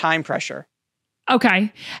stress of time pressure.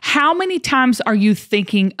 Okay. How many times are you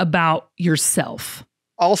thinking about yourself?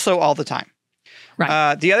 Also all the time.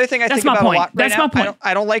 Right. The other thing I think about a lot right now, my point.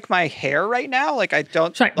 I don't like my hair right now. Like I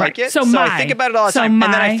don't like it. So I think about it all the time.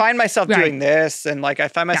 And then I find myself doing this and like I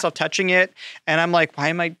find myself touching it and I'm like, why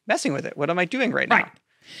am I messing with it? What am I doing right now?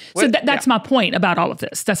 So that's my point about all of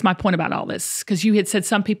this. That's my point about all this. Because you had said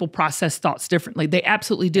some people process thoughts differently. They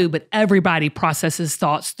absolutely do, but everybody processes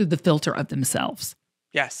thoughts through the filter of themselves.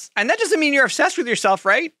 Yes. And that doesn't mean you're obsessed with yourself,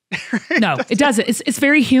 right? No, it doesn't. It's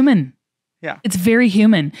very human. Yeah. It's very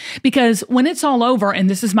human because when it's all over, and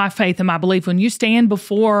this is my faith and my belief, when you stand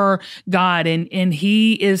before God and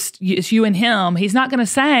it's you and him, he's not going to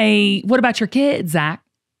say, what about your kids, Zach?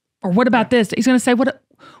 Or what about this? He's going to say, what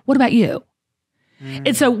about you?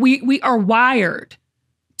 And so we are wired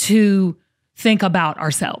to think about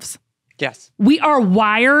ourselves. Yes. We are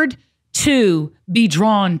wired to be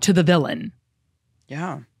drawn to the villain.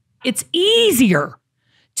 Yeah. It's easier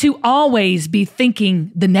to always be thinking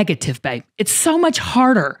the negative, babe. It's so much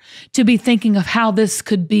harder to be thinking of how this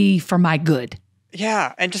could be for my good.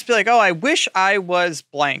 Yeah. And just be like, oh, I wish I was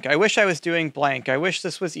blank. I wish I was doing blank. I wish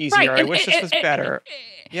this was easier. I wish this was better.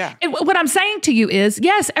 Yeah. What I'm saying to you is,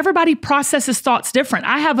 yes, everybody processes thoughts different.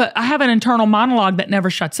 I have an internal monologue that never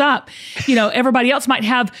shuts up. Everybody else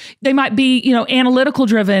they might be, analytical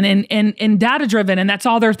driven and data driven, and that's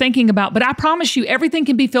all they're thinking about. But I promise you, everything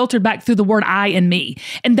can be filtered back through the word I and me.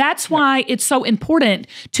 And that's why it's so important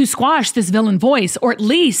to squash this villain voice, or at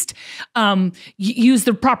least use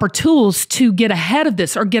the proper tools to get ahead of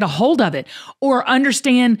this or get a hold of it or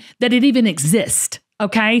understand that it even exists.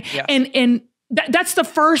 Okay. Yes. And that's the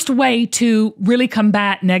first way to really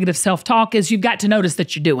combat negative self-talk is you've got to notice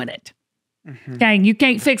that you're doing it. Mm-hmm. Okay. You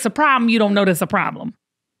can't fix a problem. You don't notice a problem.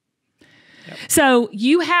 Yep. So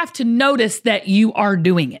you have to notice that you are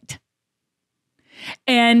doing it.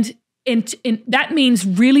 And that means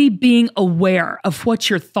really being aware of what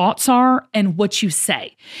your thoughts are and what you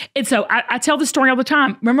say. And so I tell this story all the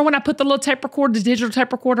time. Remember when I put the little tape recorder, the digital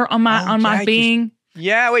tape recorder on my being?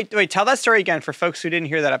 Yeah, wait, tell that story again for folks who didn't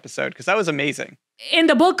hear that episode, because that was amazing. In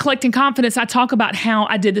the book, Collecting Confidence, I talk about how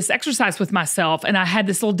I did this exercise with myself and I had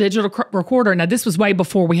this little digital recorder. Now, this was way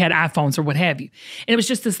before we had iPhones or what have you. And it was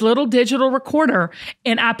just this little digital recorder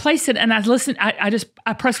and I placed it and I listened.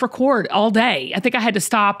 I pressed record all day. I think I had to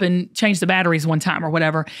stop and change the batteries one time or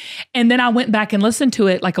whatever. And then I went back and listened to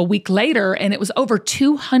it like a week later and it was over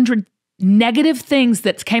 200 negative things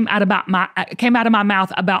that came out of my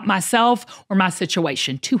mouth about myself or my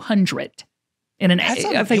situation. 200 in I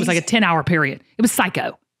think it was like a 10-hour period. It was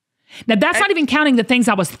psycho. Now that's not even counting the things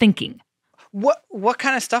I was thinking. What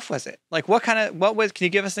kind of stuff was it? Like can you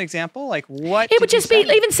give us an example? Like what? It would just be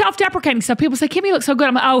even self-deprecating stuff. People say, Kim, you look so good.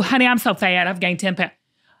 I'm like, oh honey, I'm so fat. I've gained 10 pounds.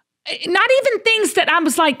 Not even things that I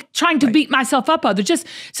was like trying to beat myself up over. Just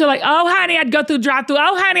so like, oh honey, I'd go through drive-through.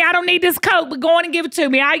 Oh honey, I don't need this Coke, but go on and give it to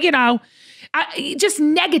me. Just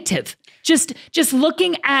negative. Just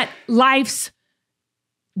looking at life's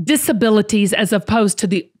disabilities as opposed to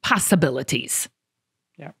the possibilities.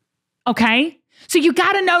 Yeah. Okay? So you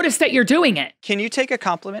got to notice that you're doing it. Can you take a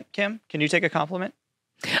compliment, Kim? Can you take a compliment?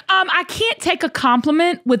 I can't take a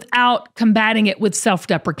compliment without combating it with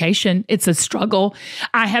self-deprecation. It's a struggle.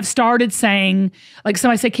 I have started saying, like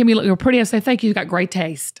somebody said, Kim, you're pretty. I say, thank you. You got great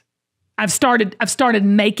taste. I've started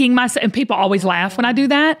making myself, and people always laugh when I do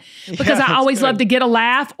that because I always love to get a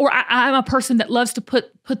laugh, or I'm a person that loves to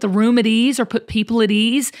put the room at ease or put people at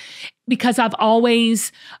ease because I've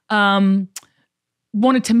always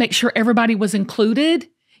wanted to make sure everybody was included,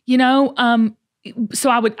 so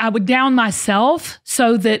I would down myself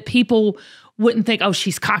so that people wouldn't think, oh,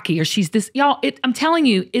 she's cocky or she's this. Y'all, I'm telling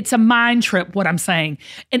you, it's a mind trip what I'm saying.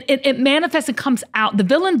 And it manifests and comes out. The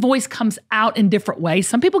villain voice comes out in different ways.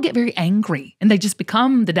 Some people get very angry and they just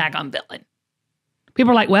become the daggone villain.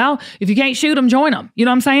 People are like, well, if you can't shoot them, join them. You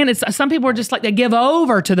know what I'm saying? Some people are just like, they give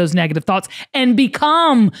over to those negative thoughts and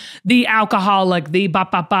become the alcoholic, the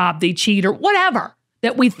the cheater, whatever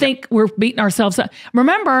that we think we're beating ourselves up.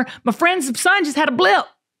 Remember, my friend's son just had a blip.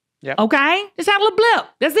 Yep. Okay? Just had a little blip.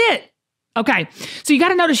 That's it. Okay, so you got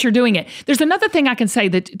to notice you're doing it. There's another thing I can say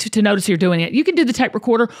that to notice you're doing it. You can do the tape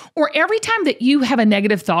recorder, or every time that you have a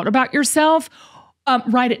negative thought about yourself,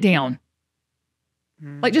 write it down.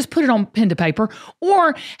 Like just put it on pen to paper,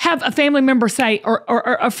 or have a family member say, or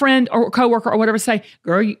a friend or a coworker or whatever say,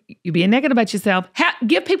 "Girl, you being negative about yourself."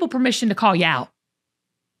 Give people permission to call you out.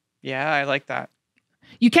 Yeah, I like that.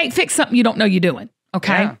 You can't fix something you don't know you're doing.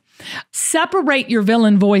 Okay, separate your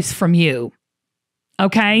villain voice from you.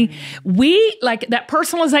 Okay. We, like that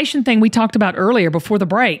personalization thing we talked about earlier before the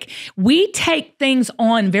break, we take things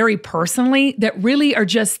on very personally that really are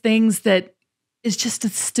just things that is just a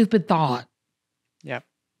stupid thought. Yep.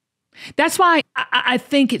 That's why I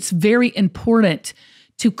think it's very important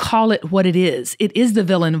to call it what it is. It is the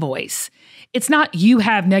villain voice. It's not you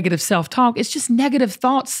have negative self-talk. It's just negative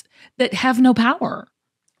thoughts that have no power.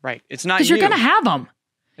 Right. It's not you. Because you're going to have them.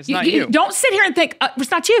 It's not you. Don't sit here and think, it's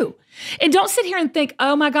not you. And don't sit here and think,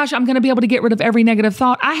 oh my gosh, I'm going to be able to get rid of every negative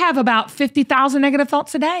thought. I have about 50,000 negative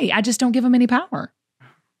thoughts a day. I just don't give them any power.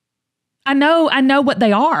 I know what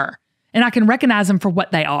they are, and I can recognize them for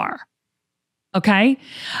what they are. Okay?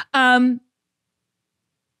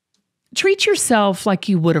 Treat yourself like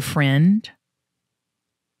you would a friend.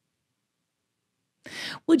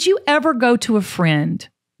 Would you ever go to a friend,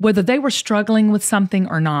 whether they were struggling with something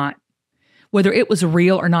or not, whether it was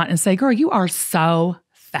real or not, and say, girl, you are so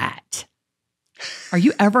fat. Are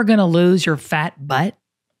you ever going to lose your fat butt?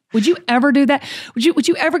 Would you ever do that? Would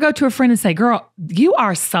you ever go to a friend and say, girl, you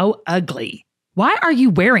are so ugly. Why are you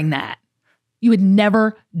wearing that? You would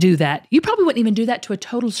never do that. You probably wouldn't even do that to a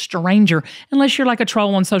total stranger unless you're like a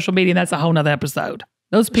troll on social media. And that's a whole nother episode.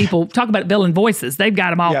 Those people talk about villain voices. They've got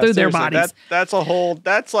them all through their bodies. That's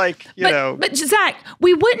like, But Zach,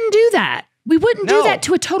 we wouldn't do that. We wouldn't do that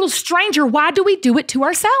to a total stranger. Why do we do it to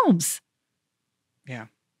ourselves? Yeah.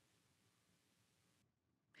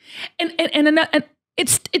 And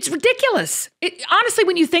it's ridiculous. Honestly,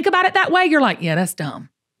 when you think about it that way, you're like, yeah, that's dumb.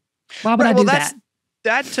 Why would I do that?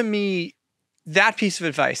 That to me, that piece of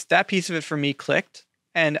advice, that piece of it for me clicked.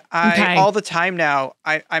 And all the time now,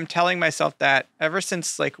 I'm telling myself that ever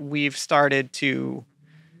since like we've started to,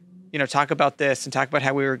 talk about this and talk about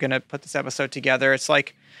how we were going to put this episode together, it's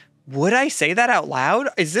like, would I say that out loud?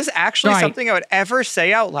 Is this actually something I would ever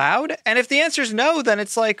say out loud? And if the answer is no, then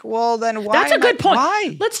it's like, well, then why? That's a good point.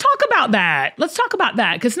 Why? Let's talk about that.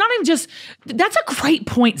 Because not even just, that's a great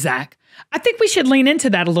point, Zach. I think we should lean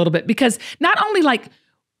into that a little bit because not only like,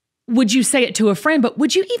 would you say it to a friend, but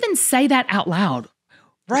would you even say that out loud?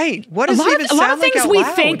 Right. What does it even sound like out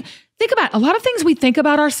loud? Think about a lot of things we think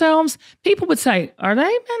about ourselves. People would say, are they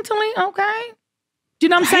mentally okay? Do you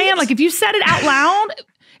know what I'm saying? Like if you said it out loud,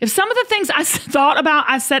 if some of the things I thought about,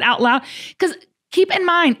 I said out loud, because keep in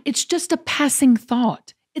mind, it's just a passing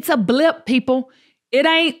thought. It's a blip, people. It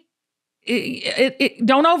ain't,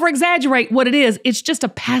 don't over exaggerate what it is. It's just a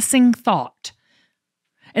passing thought.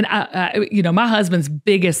 And my husband's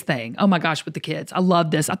biggest thing, oh my gosh, with the kids, I love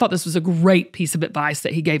this. I thought this was a great piece of advice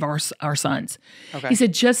that he gave our sons. Okay. He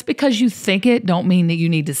said, just because you think it, don't mean that you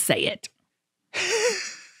need to say it.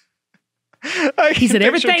 He said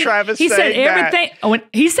everything. He said everything. Oh, and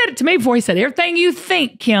he said it to me before. He said everything you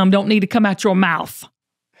think, Kim, don't need to come out your mouth.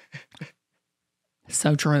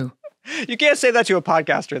 So true. You can't say that to a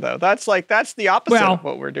podcaster, though. That's the opposite of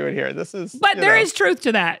what we're doing here. But there is truth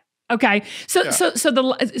to that. Okay, so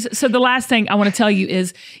the last thing I want to tell you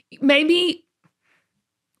is maybe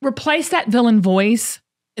replace that villain voice.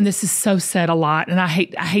 And this is so said a lot, and I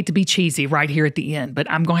hate to be cheesy right here at the end, but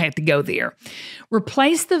I'm going to have to go there.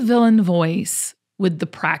 Replace the villain voice with the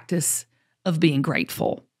practice of being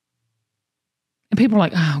grateful. And people are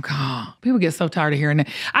like, oh God, people get so tired of hearing that.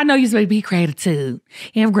 I know you're supposed to be gratitude.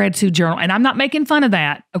 You have a gratitude journal. And I'm not making fun of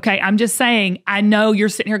that. Okay. I'm just saying, I know you're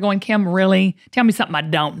sitting here going, Kim, really? Tell me something I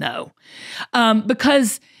don't know.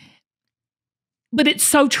 But it's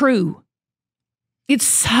so true. It's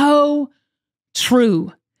so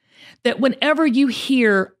true that whenever you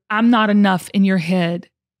hear I'm not enough in your head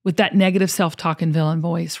with that negative self-talk and villain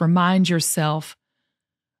voice, remind yourself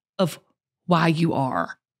of why you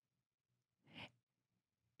are.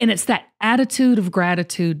 And it's that attitude of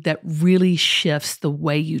gratitude that really shifts the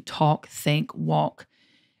way you talk, think, walk.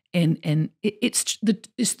 And it's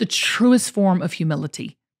the truest form of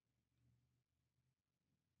humility.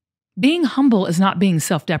 Being humble is not being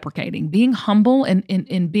self-deprecating. Being humble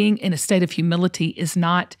and being in a state of humility is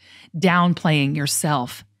not downplaying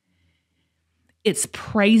yourself. It's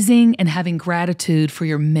praising and having gratitude for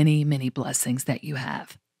your many, many blessings that you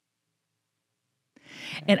have.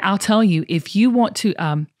 And I'll tell you, if you want to,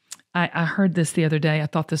 I heard this the other day. I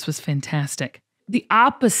thought this was fantastic. The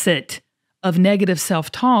opposite of negative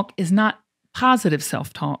self-talk is not positive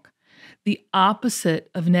self-talk. The opposite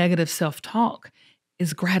of negative self-talk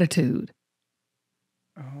is gratitude.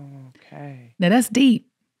 Okay. Now that's deep.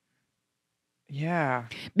 Yeah.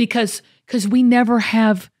 Because we're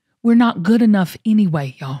not good enough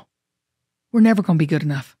anyway, y'all. We're never going to be good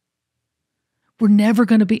enough. We're never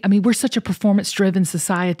going to be, we're such a performance-driven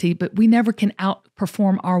society, but we never can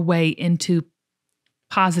outperform our way into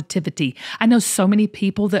positivity. I know so many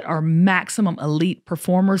people that are maximum elite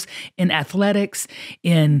performers in athletics,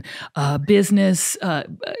 in business,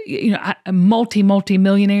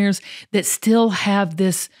 multi-millionaires that still have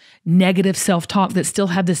this negative self-talk, that still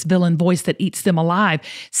have this villain voice that eats them alive.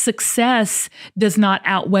 Success does not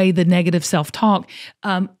outweigh the negative self-talk.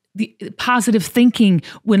 The positive thinking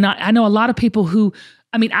will not. I know a lot of people who,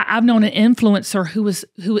 I've known an influencer who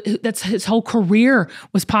that's his whole career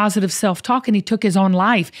was positive self-talk, and he took his own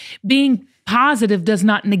life. Being positive does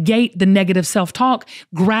not negate the negative self-talk.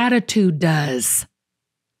 Gratitude does.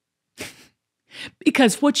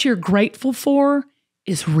 Because what you're grateful for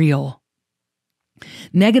is real.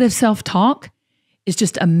 Negative self-talk is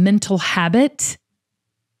just a mental habit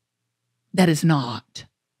that is not.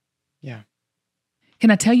 Yeah. Can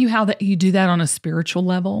I tell you how that you do that on a spiritual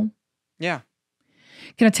level? Yeah.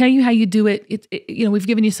 Can I tell you how you do it? We've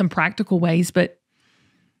given you some practical ways, but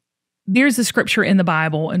there's a scripture in the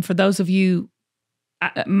Bible. And for those of you,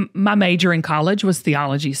 my major in college was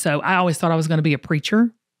theology. So I always thought I was going to be a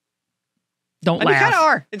preacher. Don't laugh. You kind of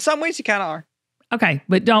are. In some ways, you kind of are. Okay.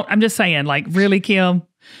 But I'm just saying, really, Kim,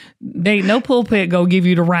 no pulpit go give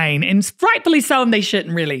you the rein. And rightfully so, and they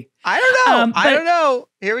shouldn't really. I don't know.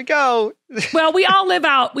 Here we go. Well, we all live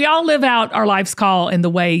out our life's call in the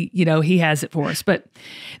way, he has it for us. But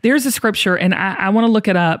there's a scripture, and I want to look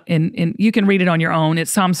it up, and you can read it on your own.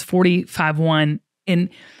 It's Psalms 45:1. And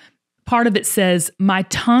part of it says, "My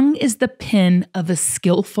tongue is the pen of a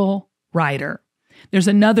skillful writer." There's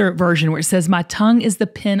another version where it says, "My tongue is the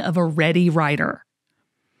pen of a ready writer."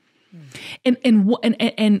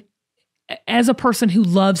 And as a person who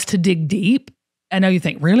loves to dig deep, I know you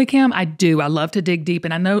think, really, Kim? I do. I love to dig deep.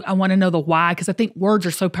 And I want to know the why, because I think words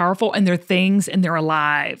are so powerful, and they're things, and they're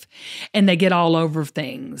alive, and they get all over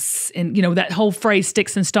things. And, that whole phrase,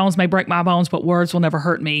 "sticks and stones may break my bones, but words will never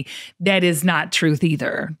hurt me." That is not truth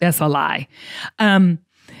either. That's a lie.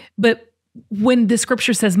 But when the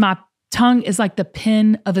scripture says, "My tongue is like the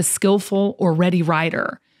pen of a skillful or ready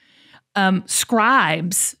writer,"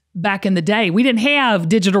 scribes back in the day, we didn't have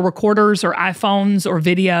digital recorders or iPhones or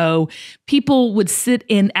video. People would sit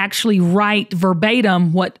and actually write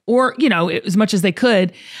verbatim as much as they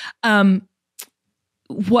could,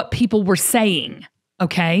 what people were saying.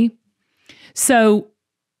 Okay. So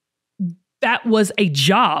that was a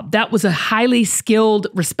job. That was a highly skilled,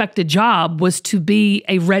 respected job, was to be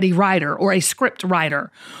a ready writer or a script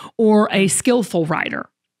writer or a skillful writer.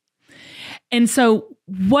 And so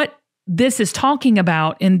what this is talking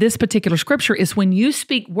about in this particular scripture is when you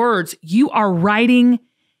speak words, you are writing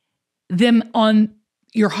them on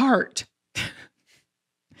your heart.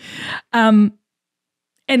 And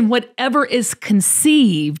whatever is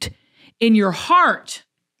conceived in your heart,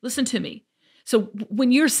 listen to me. So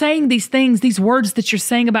when you're saying these things, these words that you're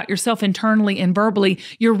saying about yourself internally and verbally,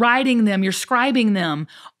 you're writing them, you're scribing them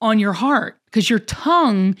on your heart, because your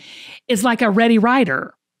tongue is like a ready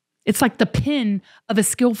writer. It's like the pen of a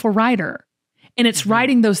skillful writer, and it's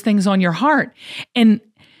writing those things on your heart. And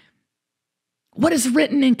what is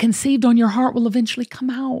written and conceived on your heart will eventually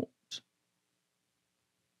come out.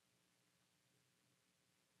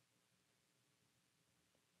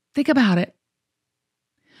 Think about it.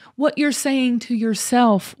 What you're saying to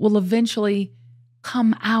yourself will eventually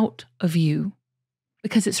come out of you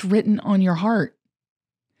because it's written on your heart.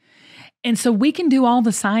 And so we can do all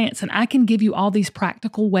the science, and I can give you all these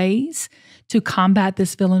practical ways to combat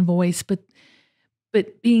this villain voice, but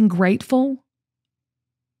being grateful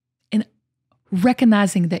and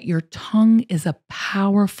recognizing that your tongue is a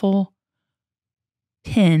powerful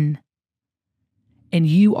pen and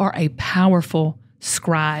you are a powerful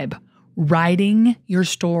scribe writing your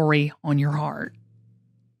story on your heart.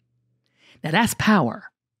 Now that's power.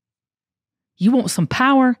 You want some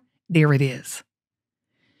power? There it is.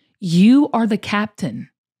 You are the captain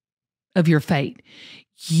of your fate.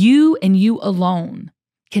 You and you alone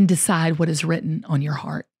can decide what is written on your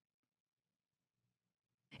heart.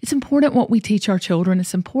 It's important what we teach our children.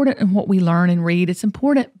 It's important in what we learn and read. It's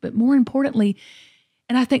important, but more importantly,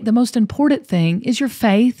 and I think the most important thing is your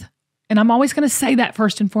faith. And I'm always going to say that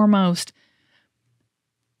first and foremost.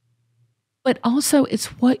 But also it's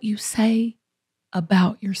what you say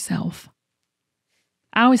about yourself.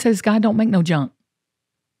 I always say this, God don't make no junk.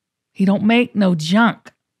 He don't make no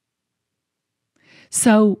junk.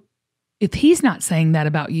 So if he's not saying that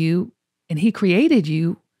about you and he created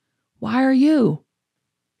you, why are you?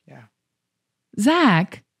 Yeah.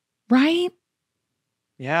 Zach, right?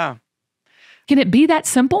 Yeah. Can it be that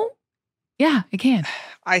simple? Yeah, it can.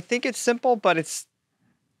 I think it's simple, but it's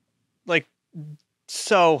like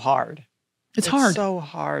so hard. It's hard. So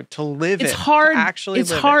hard to live it. It's hard. To actually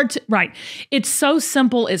it's live hard it. to, right. It's so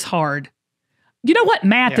simple, it's hard. You know what?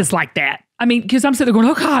 Math is like that. I mean, because I'm sitting there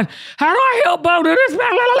going, oh God, how do I help out of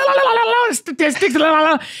this? Statistics.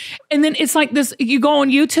 And then it's like this, you go on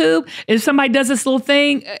YouTube, if somebody does this little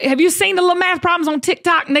thing, have you seen the little math problems on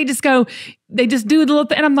TikTok? And they just do the little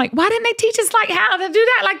thing. And I'm like, why didn't they teach us like how to do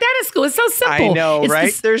that like that in school? It's so simple. I know, it's right?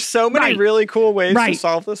 This, there's so many really cool ways to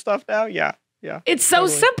solve this stuff now. Yeah. Yeah. It's so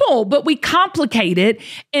simple, but we complicate it.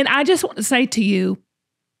 And I just want to say to you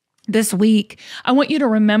this week, I want you to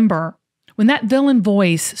remember when that villain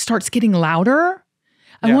voice starts getting louder,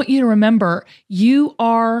 I want you to remember your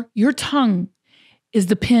tongue is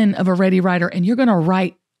the pen of a ready writer, and you're going to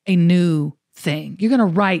write a new thing. You're going to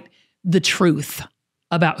write the truth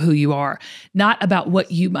about who you are, not about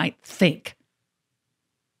what you might think.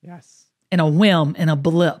 Yes. And a whim and a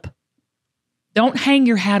blip. Don't hang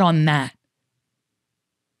your hat on that,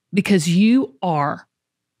 because you are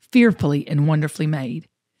fearfully and wonderfully made.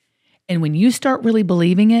 And when you start really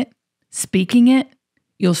believing it, speaking it,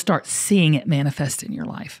 you'll start seeing it manifest in your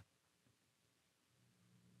life.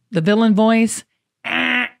 The villain voice,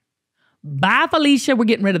 bye, Felicia. We're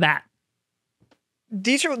getting rid of that.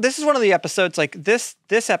 Dietrich, this is one of the episodes, like this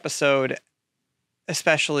episode,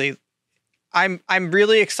 especially, I'm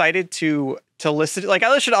really excited to listen to. Like,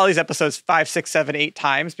 I listen to all these episodes 5, 6, 7, 8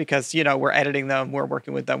 times because, we're editing them, we're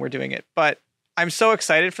working with them, we're doing it. But I'm so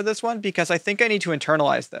excited for this one because I think I need to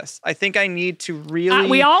internalize this. I think I need to really.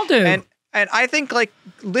 We all do. And I think, like,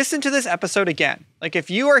 listen to this episode again. Like, if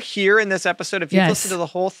you are here in this episode, if you've listened to the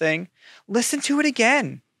whole thing, listen to it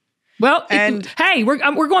again. Well, hey, we're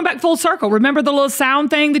going back full circle. Remember the little sound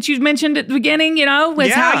thing that you mentioned at the beginning?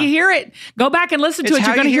 It's how you hear it. Go back and listen to it.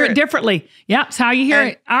 You're going to hear it differently. Yeah, it's how you hear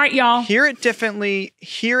it. All right, y'all. Hear it differently.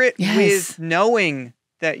 Hear it with knowing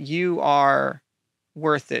that you are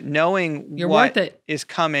worth it, knowing what is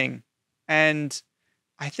coming. And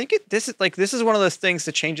I think this is one of those things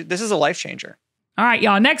to change it. This is a life changer. All right,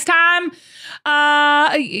 y'all. Next time,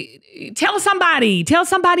 tell somebody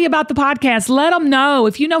about the podcast. Let them know.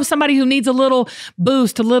 If you know somebody who needs a little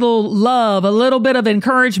boost, a little love, a little bit of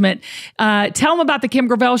encouragement, tell them about the Kim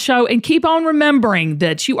Gravel Show, and keep on remembering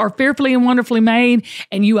that you are fearfully and wonderfully made,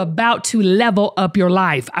 and you about to level up your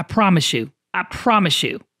life. I promise you.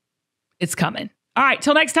 It's coming. All right,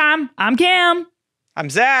 till next time, I'm Kim. I'm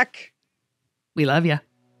Zach. We love you.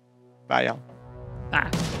 Bye, y'all.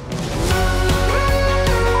 Bye.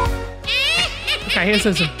 Okay, here's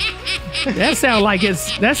this. That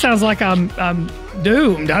sounds like I'm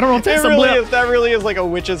doomed. I don't know if that's that really is like a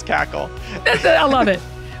witch's cackle. I love it.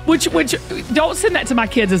 Which don't send that to my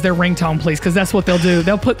kids as their ringtone, please, because that's what they'll do.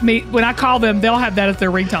 They'll put me when I call them. They'll have that as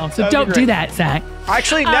their ringtone. So don't do that, Zach.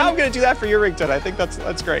 Actually, now I'm going to do that for your ringtone. I think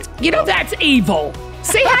that's great. That's evil.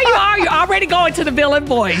 See how you are? You're already going to the villain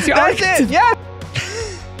voice. That's it. Yeah.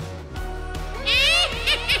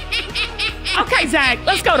 Okay, Zach.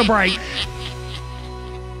 Let's go to break.